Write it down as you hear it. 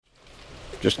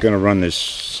Just going to run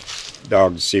this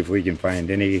dog to see if we can find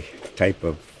any type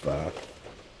of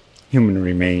human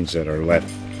remains that are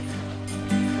left.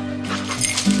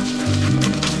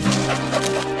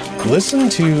 Listen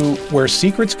to Where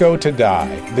Secrets Go to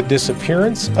Die, The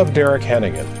Disappearance of Derek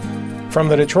Hennigan. From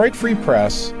the Detroit Free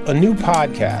Press, a new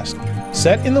podcast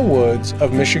set in the woods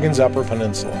of Michigan's Upper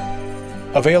Peninsula.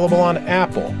 Available on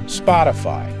Apple,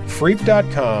 Spotify,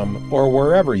 Freep.com, or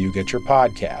wherever you get your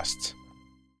podcasts.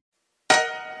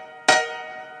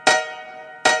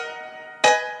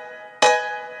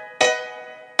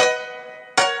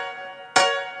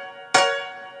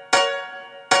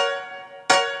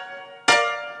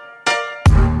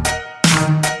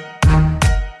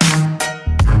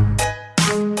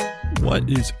 What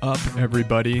is up,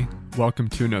 everybody? Welcome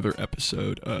to another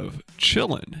episode of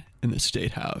Chillin' in the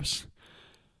State House.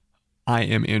 I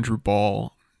am Andrew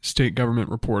Ball, state government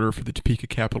reporter for the Topeka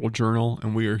Capital Journal,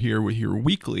 and we are here with your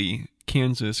weekly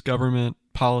Kansas government,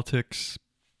 politics,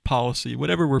 policy,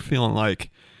 whatever we're feeling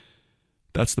like.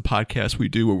 That's the podcast we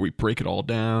do where we break it all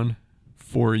down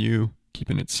for you,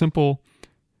 keeping it simple,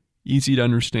 easy to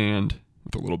understand,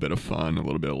 with a little bit of fun, a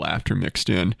little bit of laughter mixed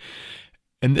in.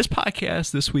 And this podcast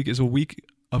this week is a week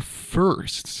of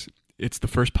firsts. It's the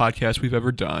first podcast we've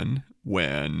ever done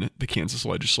when the Kansas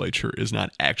legislature is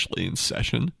not actually in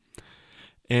session.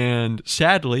 And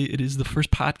sadly, it is the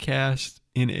first podcast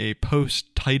in a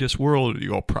post-Titus world.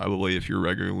 You all probably, if you're a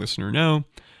regular listener, know.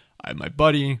 I have my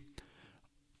buddy,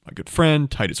 my good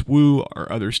friend, Titus Wu,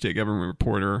 our other state government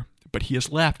reporter. But he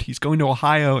has left. He's going to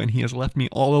Ohio, and he has left me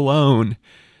all alone.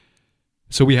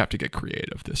 So we have to get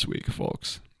creative this week,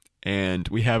 folks. And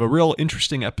we have a real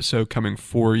interesting episode coming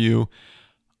for you.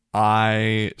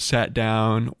 I sat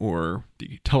down, or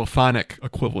the telephonic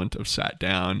equivalent of sat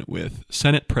down, with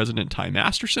Senate President Ty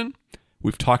Masterson.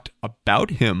 We've talked about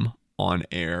him on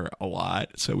air a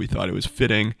lot, so we thought it was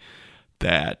fitting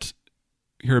that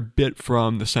hear a bit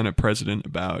from the Senate President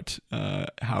about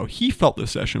how he felt the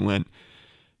session went.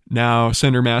 Now,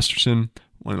 Senator Masterson,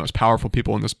 one of the most powerful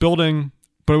people in this building,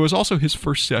 but it was also his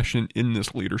first session in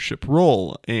this leadership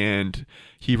role, and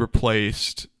he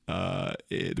replaced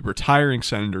the retiring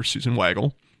Senator Susan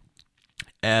Wagle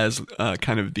as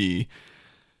kind of the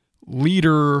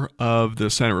leader of the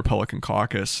Senate Republican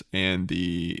caucus and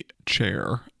the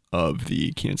chair of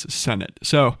the Kansas Senate.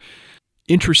 So,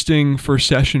 interesting first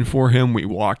session for him. We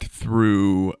walked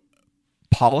through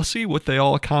policy, what they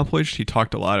all accomplished. He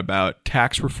talked a lot about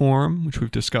tax reform, which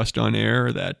we've discussed on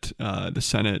air, that the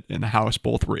Senate and the House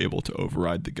both were able to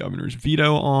override the governor's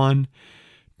veto on.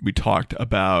 We talked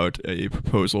about a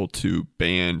proposal to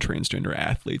ban transgender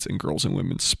athletes in girls and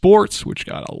women's sports, which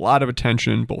got a lot of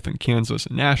attention both in Kansas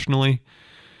and nationally.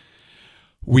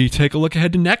 We take a look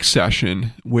ahead to next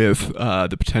session with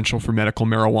the potential for medical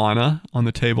marijuana on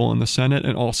the table in the Senate,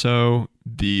 and also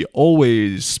the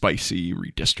always spicy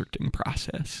redistricting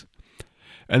process.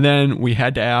 And then we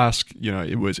had to ask,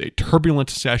 it was a turbulent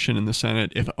session in the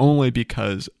Senate, if only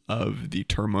because of the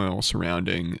turmoil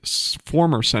surrounding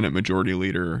former Senate Majority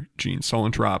Leader Gene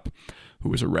Suellentrop, who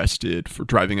was arrested for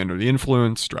driving under the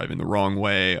influence, driving the wrong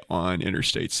way on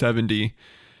Interstate 70,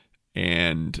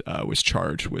 and was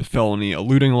charged with felony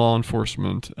eluding law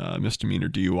enforcement, misdemeanor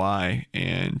DUI,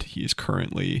 and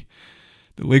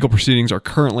the legal proceedings are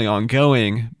currently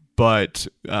ongoing, but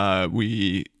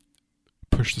we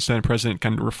pushed the Senate President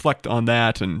kind of to reflect on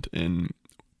that and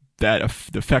the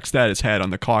effects that has had on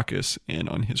the caucus and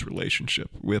on his relationship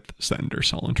with Senator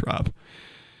Suellentrop.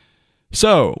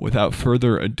 So, without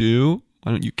further ado,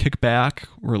 why don't you kick back,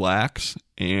 relax,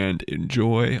 and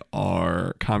enjoy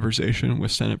our conversation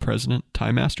with Senate President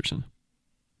Ty Masterson.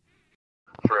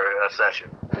 For a session.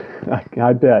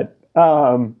 I bet.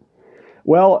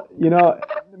 Well,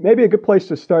 maybe a good place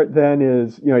to start then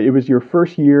is, it was your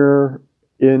first year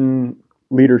in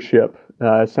leadership,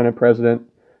 Senate President.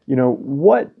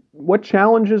 What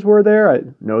challenges were there? I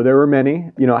know there were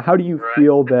many. How do you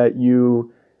feel that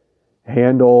you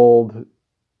handled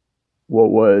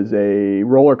what was a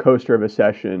roller coaster of a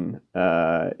session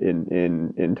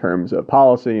in terms of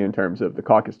policy, in terms of the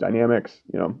caucus dynamics,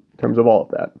 in terms of all of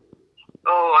that?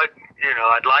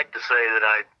 I'd like to say that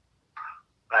I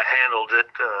handled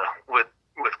it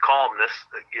with calmness,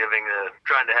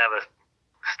 trying to have a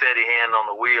steady hand on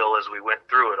the wheel as we went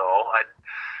through it all.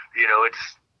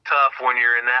 It's tough when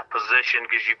you're in that position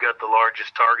because you've got the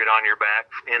largest target on your back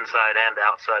inside and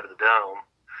outside of the dome.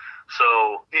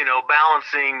 So,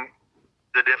 balancing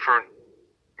the different,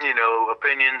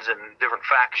 opinions and different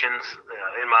factions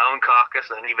in my own caucus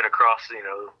and even across,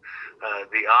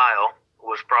 the aisle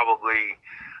was probably,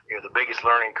 the biggest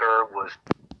learning curve was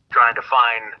trying to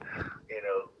find,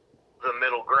 the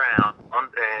middle ground.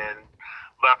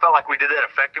 like we did that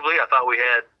effectively. I thought we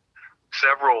had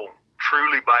several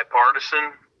truly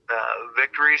bipartisan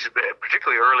victories,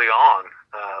 particularly early on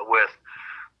with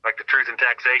like the Truth in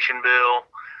Taxation bill,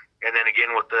 and then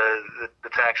again with the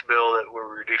tax bill that would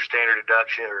reduce standard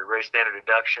deduction or raise standard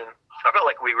deduction. I felt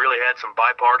like we really had some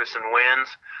bipartisan wins.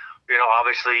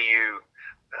 Obviously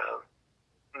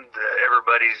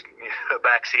everybody's a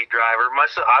backseat driver.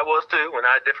 I was too when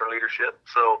I had different leadership.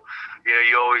 So,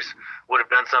 you always would have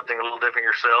done something a little different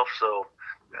yourself. So,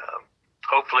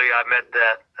 hopefully I met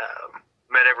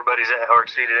everybody's or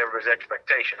exceeded everybody's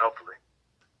expectation, hopefully.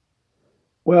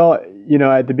 Well,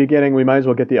 at the beginning, we might as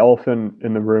well get the elephant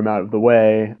in the room out of the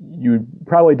way. You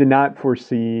probably did not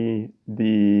foresee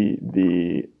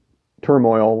the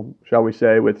turmoil, shall we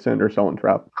say, with Senator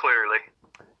Suellentrop. Clearly.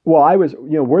 Well,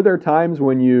 were there times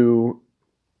when you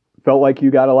felt like you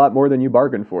got a lot more than you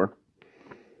bargained for?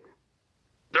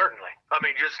 Certainly.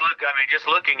 Just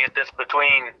looking at this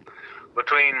between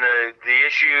the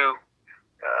issue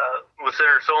with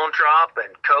Senator Suellentrop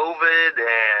and COVID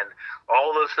and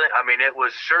all those things, it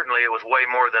was way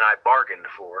more than I bargained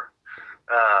for.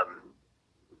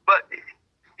 But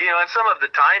and some of the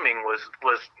timing was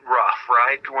rough,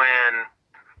 right?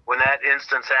 When that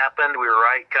instance happened, we were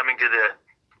coming to the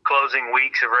closing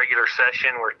weeks of regular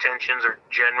session where tensions are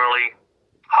generally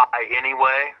high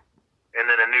anyway, and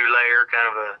then a new layer, kind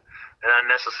of an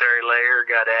unnecessary layer,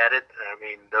 got added.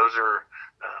 Those are.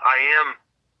 I am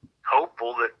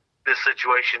hopeful that this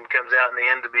situation comes out in the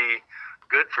end to be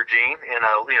good for Gene in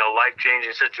a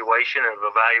life-changing situation of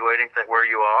evaluating where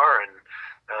you are, and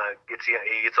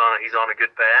he's on a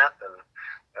good path. And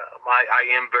I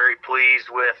am very pleased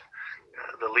with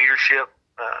the leadership,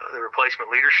 the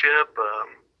replacement leadership.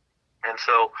 And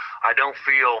so I don't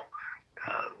feel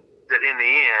that in the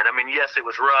end, yes, it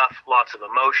was rough, lots of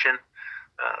emotion,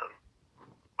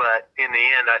 but in the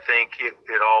end, I think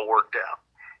it all worked out.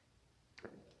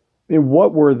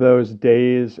 What were those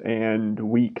days and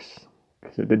weeks,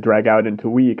 because it did drag out into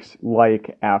weeks,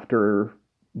 like after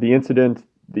the incident,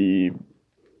 the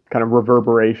kind of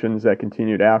reverberations that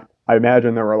continued after? I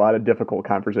imagine there were a lot of difficult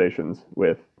conversations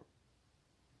with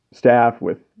staff,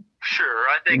 with Sure,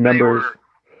 I think members. They were,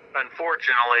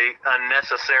 unfortunately,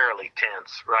 unnecessarily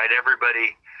tense, right?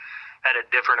 Everybody had a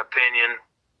different opinion,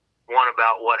 one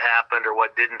about what happened or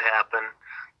what didn't happen.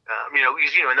 In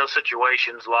those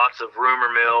situations, lots of rumor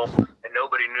mill, and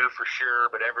nobody knew for sure,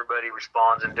 but everybody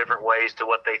responds in different ways to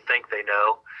what they think they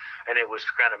know. And it was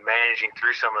kind of managing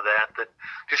through some of that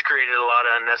just created a lot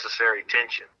of unnecessary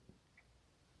tension.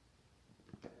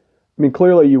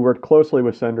 Clearly you worked closely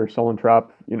with Senator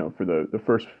Suellentrop, for the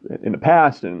first, in the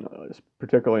past, and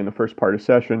particularly in the first part of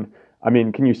session.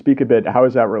 Can you speak a bit? How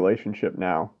is that relationship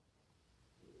now?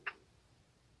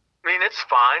 It's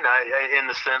fine. In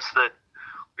the sense that,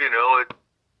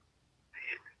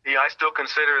 I still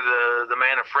consider the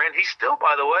man a friend. He's still,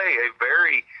 by the way, a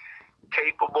very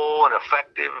capable and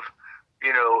effective,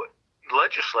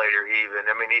 legislator even.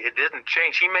 It didn't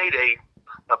change. He made a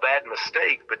bad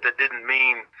mistake, but that didn't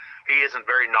mean he isn't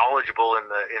very knowledgeable in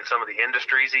some of the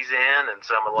industries he's in and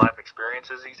some of the life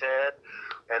experiences he's had.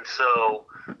 And so,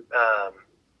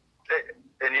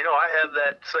 I have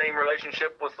that same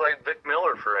relationship with Vic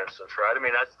Miller, for instance, right?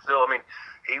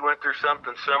 He went through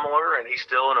something similar, and he's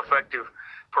still an effective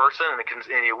person. And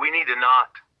we need to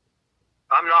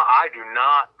I do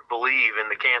not believe in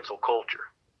the cancel culture.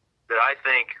 That I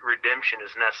think redemption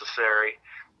is necessary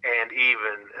and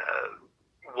even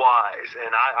wise.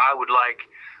 And I would like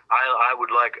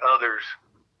others,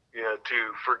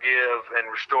 to forgive and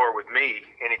restore with me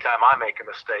anytime I make a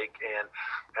mistake. And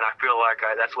I feel like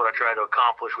that's what I try to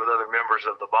accomplish with other members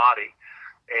of the body.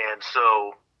 And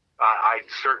so I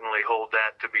certainly hold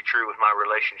that to be true with my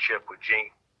relationship with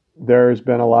Gene. There's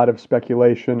been a lot of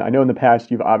speculation. I know in the past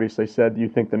you've obviously said you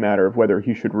think the matter of whether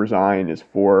he should resign is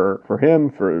for him,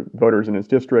 for voters in his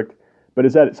district. But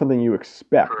is that something you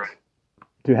expect Correct.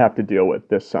 to have to deal with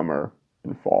this summer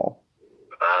and fall?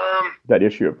 That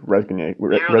issue of resignation.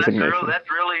 That's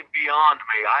really beyond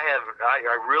me.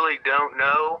 I really don't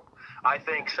know. I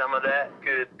think some of that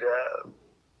could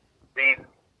be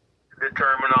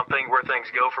determined on where things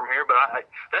go from here, but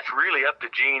that's really up to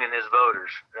Gene and his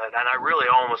voters. And I really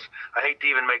I hate to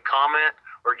even make comment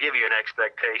or give you an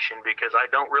expectation, because I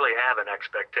don't really have an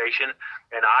expectation.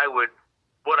 And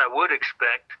what I would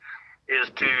expect is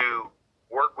to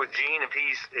work with Gene if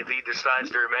he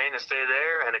decides to remain and stay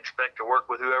there, and expect to work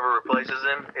with whoever replaces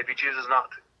him if he chooses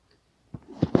not to.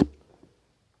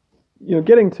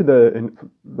 Getting to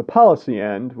the policy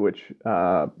end, which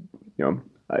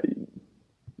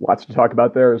lots to talk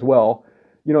about there as well.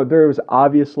 There was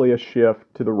obviously a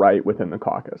shift to the right within the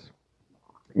caucus.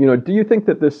 Do you think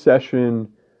that this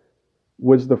session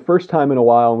was the first time in a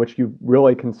while in which you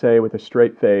really can say with a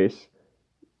straight face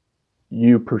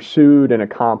you pursued and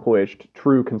accomplished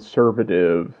true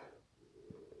conservative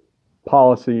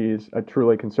policies, a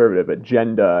truly conservative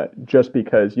agenda, just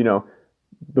because,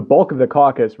 the bulk of the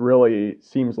caucus really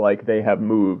seems like they have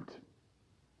moved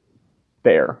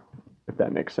there, if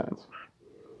that makes sense?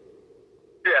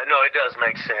 Yeah, no, it does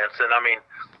make sense. And I mean,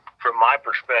 from my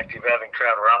perspective, having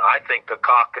traveled around, I think the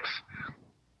caucus,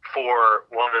 for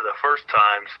one of the first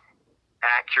times,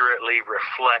 accurately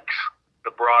reflects the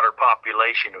broader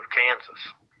population of Kansas.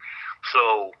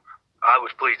 So I was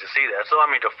pleased to see that. So, I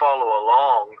mean, to follow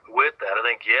along with that, I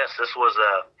think, yes,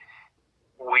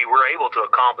 we were able to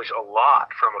accomplish a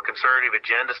lot from a conservative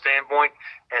agenda standpoint,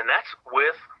 and that's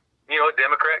with, a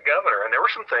Democrat governor. And there were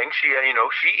some things she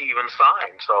even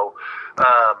signed. So,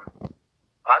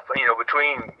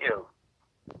 between,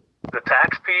 the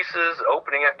tax pieces,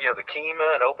 opening up, the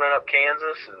KEMA and opening up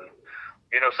Kansas, and,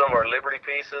 some of our liberty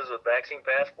pieces with vaccine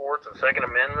passports and Second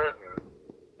Amendment, and,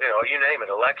 you name it,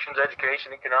 elections,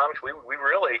 education, economics, we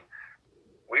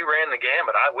ran the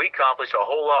gamut. We accomplished a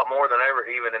whole lot more than I ever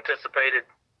even anticipated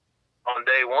on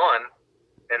day one,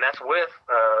 and that's with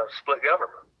split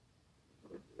government.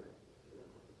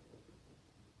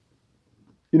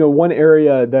 One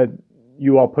area that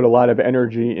you all put a lot of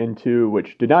energy into,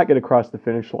 which did not get across the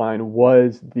finish line,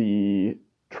 was the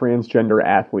transgender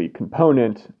athlete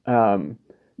component. A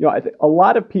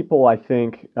lot of people, I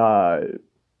think,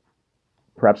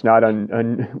 perhaps not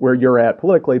on where you're at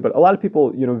politically, but a lot of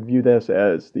people, view this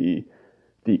as the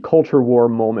culture war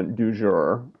moment du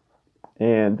jour,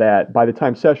 and that by the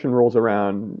time session rolls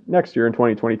around next year in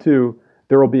 2022,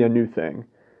 there will be a new thing.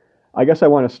 I guess I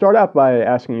want to start out by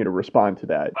asking you to respond to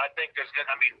that. I think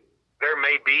there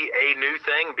may be a new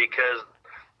thing because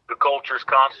the culture is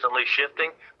constantly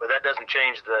shifting, but that doesn't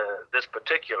change this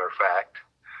particular fact.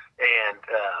 And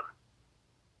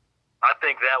I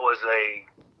think that was a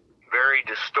very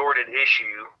distorted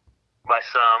issue by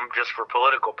some just for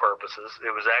political purposes.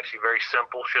 It was actually very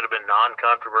simple, should have been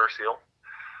non-controversial.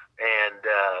 And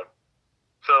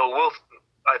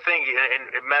I think,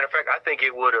 and matter of fact, I think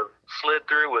it would have slid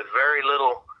through with very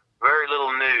little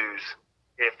news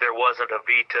if there wasn't a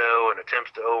veto and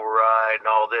attempts to override and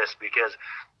all this, because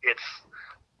it's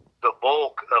the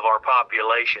bulk of our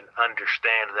population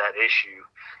understand that issue,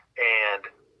 and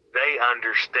they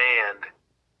understand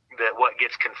that what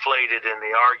gets conflated in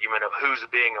the argument of who's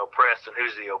being oppressed and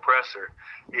who's the oppressor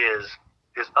is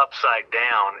upside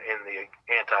down in the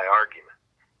anti-argument.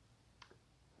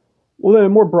 Well,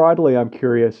 then more broadly, I'm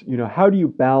curious, how do you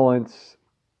balance,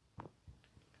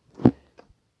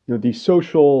 the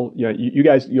social, you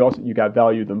guys, you got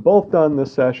Value Them Both done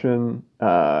this session,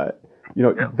 balancing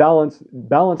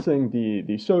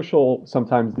the social,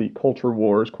 sometimes the culture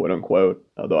wars, quote unquote,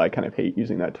 although I kind of hate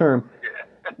using that term,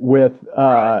 with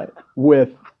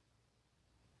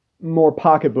more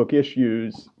pocketbook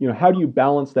issues. How do you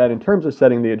balance that in terms of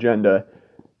setting the agenda?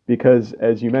 Because,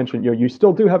 as you mentioned, you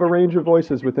still do have a range of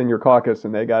voices within your caucus,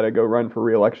 and they got to go run for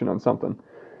re-election on something.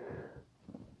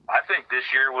 I think this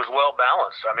year was well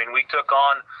balanced. I mean, we took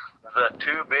on the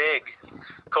two big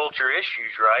culture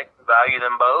issues, right? Value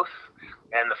Them Both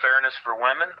and the fairness for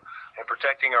women and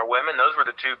protecting our women. Those were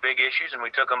the two big issues, and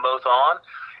we took them both on.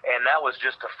 And that was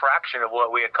just a fraction of what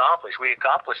we accomplished. We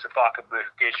accomplished the pocketbook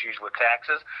issues with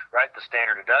taxes, right? The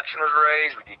standard deduction was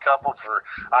raised. We decoupled for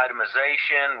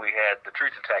itemization. We had the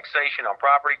truth in taxation on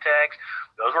property tax.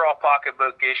 Those were all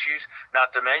pocketbook issues.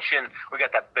 Not to mention, we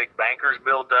got that big bankers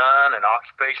bill done and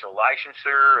occupational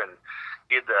licensure, and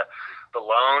did the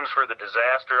loans for the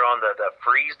disaster on the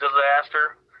freeze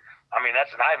disaster. I mean,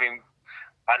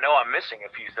 I know I'm missing a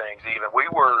few things even.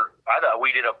 I thought we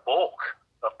did a bulk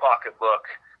of pocketbook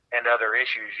and other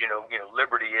issues,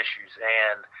 liberty issues,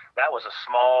 and that was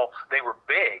they were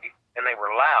big and they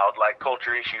were loud like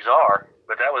culture issues are,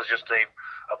 but that was just a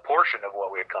portion of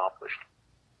what we accomplished.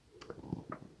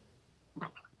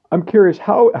 I'm curious,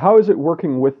 how is it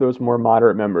working with those more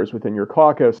moderate members within your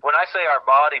caucus? When I say our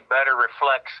body better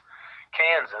reflects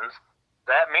Kansans,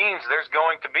 that means there's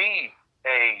going to be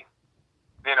a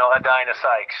Dinah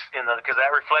Sykes because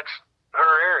that reflects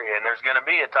her area, and there's going to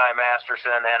be a Ty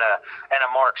Masterson and a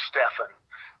Mark Steffen,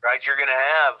 right? You're going to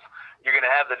have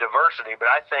the diversity,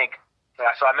 but I think so.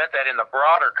 I meant that in the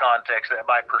broader context that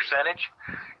by percentage,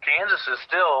 Kansas is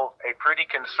still a pretty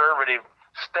conservative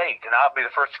state, and I'll be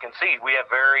the first to concede we have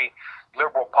very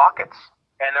liberal pockets,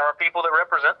 and there are people that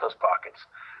represent those pockets,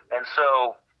 and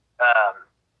so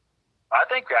I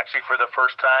think actually for the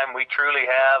first time we truly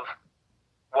have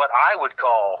what I would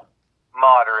call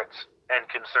moderates and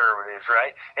conservatives,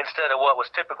 right? Instead of what was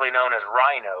typically known as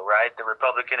Rhino, right? The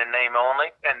Republican in name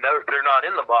only. And they're not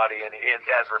in the body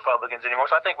as Republicans anymore.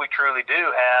 So I think we truly do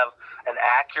have an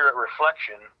accurate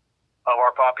reflection of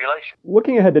our population.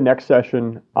 Looking ahead to next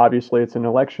session, obviously it's an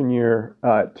election year.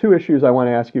 Two issues I want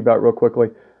to ask you about real quickly.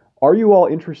 Are you all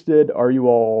interested? Are you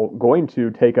all going to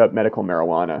take up medical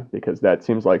marijuana? Because that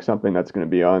seems like something that's going to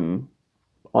be on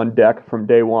deck from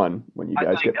day one when you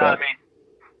guys get back. I mean,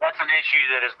 that's an issue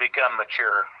that has become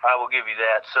mature. I will give you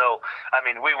that. So, I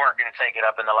mean, we weren't going to take it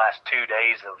up in the last 2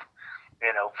 days of,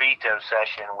 veto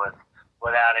session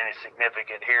without any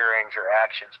significant hearings or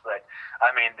actions. But, I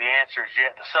mean, the answer is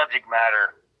the subject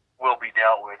matter will be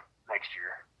dealt with next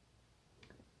year.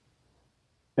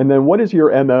 And then what is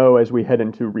your MO as we head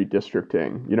into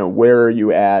redistricting? Where are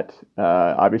you at?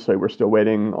 Obviously, we're still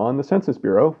waiting on the Census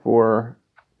Bureau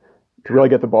to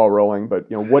really get the ball rolling. But,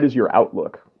 what is your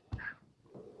outlook?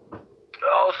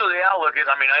 So the outlook is,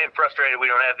 I am frustrated we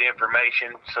don't have the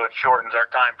information, so it shortens our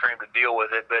time frame to deal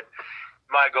with it. But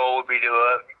my goal would be to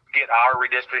get our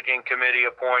redistricting committee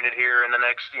appointed here in the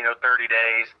next, 30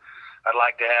 days. I'd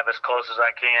like to have as close as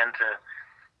I can to,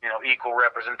 equal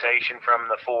representation from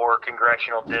the 4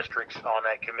 congressional districts on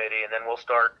that committee, and then we'll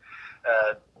start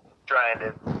trying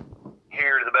to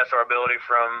hear to the best of our ability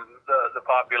from the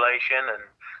population. And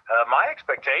my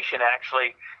expectation,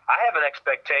 actually, I have an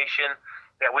expectation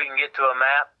that we can get to a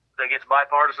map that gets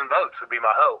bipartisan votes would be my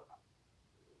hope.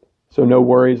 So no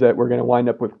worries that we're going to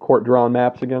wind up with court-drawn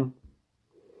maps again?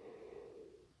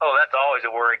 Oh, that's always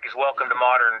a worry, because welcome to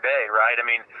modern day, right? I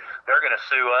mean, they're going to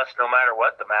sue us no matter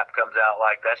what the map comes out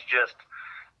like. That's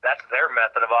their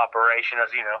method of operation,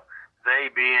 as they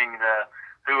being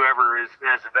whoever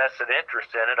has a vested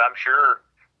interest in it. I'm sure,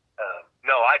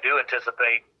 no, I do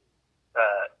anticipate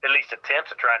at least attempts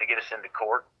at trying to get us into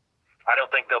court. I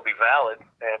don't think they'll be valid,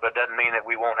 but it doesn't mean that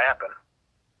we won't happen.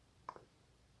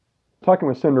 Talking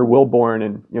with Senator Wilborn,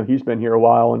 and he's been here a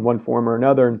while in one form or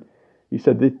another, and he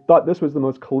said they thought this was the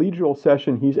most collegial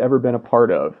session he's ever been a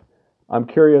part of. I'm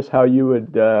curious how you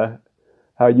would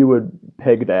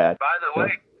peg that. By the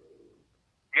way,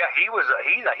 he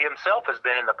himself has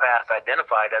been in the past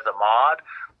identified as a mod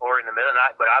or in the middle,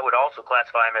 but I would also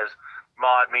classify him as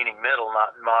mod meaning middle,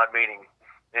 not mod meaning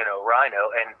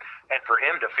Rhino, and for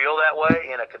him to feel that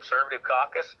way in a conservative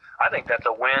caucus, I think that's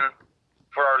a win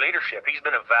for our leadership. He's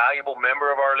been a valuable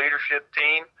member of our leadership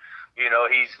team.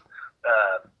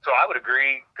 So I would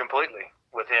agree completely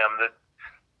with him that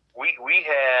we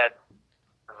had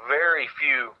very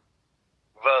few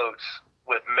votes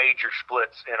with major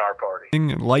splits in our party.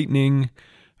 Lightning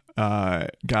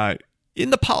got in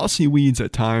the policy weeds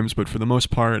at times, but for the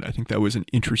most part, I think that was an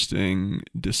interesting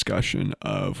discussion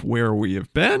of where we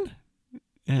have been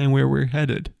and where we're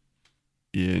headed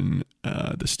in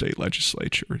the state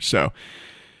legislature. So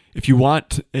if you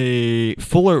want a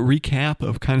fuller recap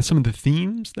of kind of some of the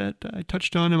themes that I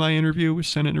touched on in my interview with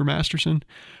Senator Masterson,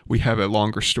 we have a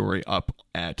longer story up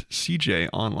at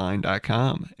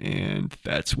cjonline.com, and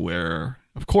that's where,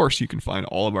 of course, you can find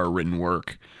all of our written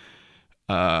work.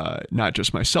 Not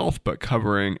just myself, but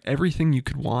covering everything you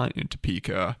could want in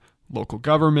Topeka: local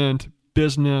government,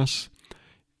 business,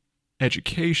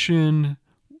 education,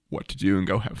 what to do and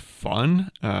go have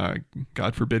fun.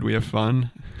 God forbid we have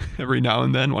fun every now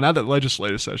and then. Well, now that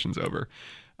legislative session's over,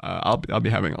 I'll be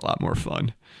having a lot more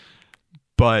fun.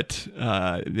 But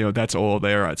that's all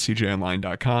there at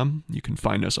cjonline.com. You can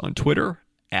find us on Twitter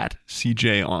at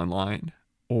cjonline,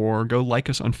 or go like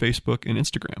us on Facebook and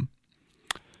Instagram.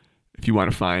 If you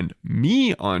want to find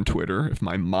me on Twitter, if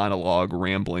my monologue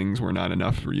ramblings were not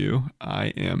enough for you, I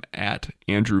am at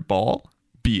Andrew Ball,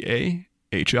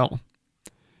 BAHL.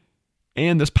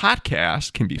 And this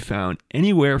podcast can be found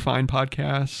anywhere fine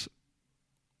podcasts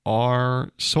are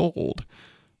sold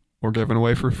or given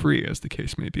away for free, as the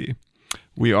case may be.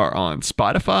 We are on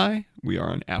Spotify, we are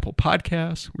on Apple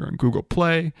Podcasts, we're on Google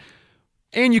Play,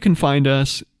 and you can find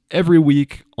us every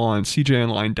week on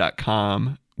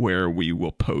cjonline.com, where we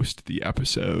will post the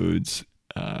episodes,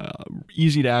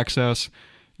 easy to access.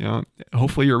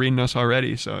 Hopefully you're reading us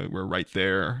already, so we're right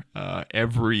there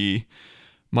every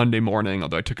Monday morning,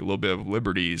 although I took a little bit of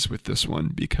liberties with this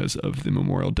one because of the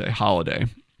Memorial Day holiday.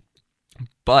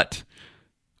 But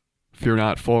fear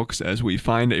not, folks, as we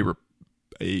find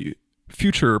a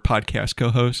future podcast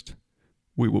co-host,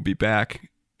 we will be back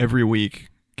every week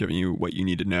giving you what you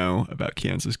need to know about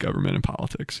Kansas government and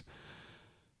politics.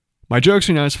 My jokes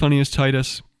are not as funny as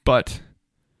Titus, but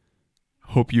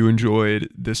hope you enjoyed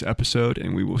this episode,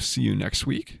 and we will see you next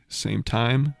week. Same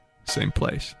time, same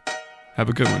place. Have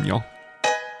a good one, y'all.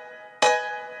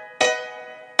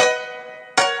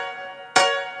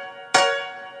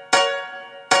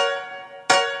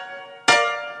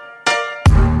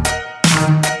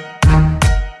 Bye.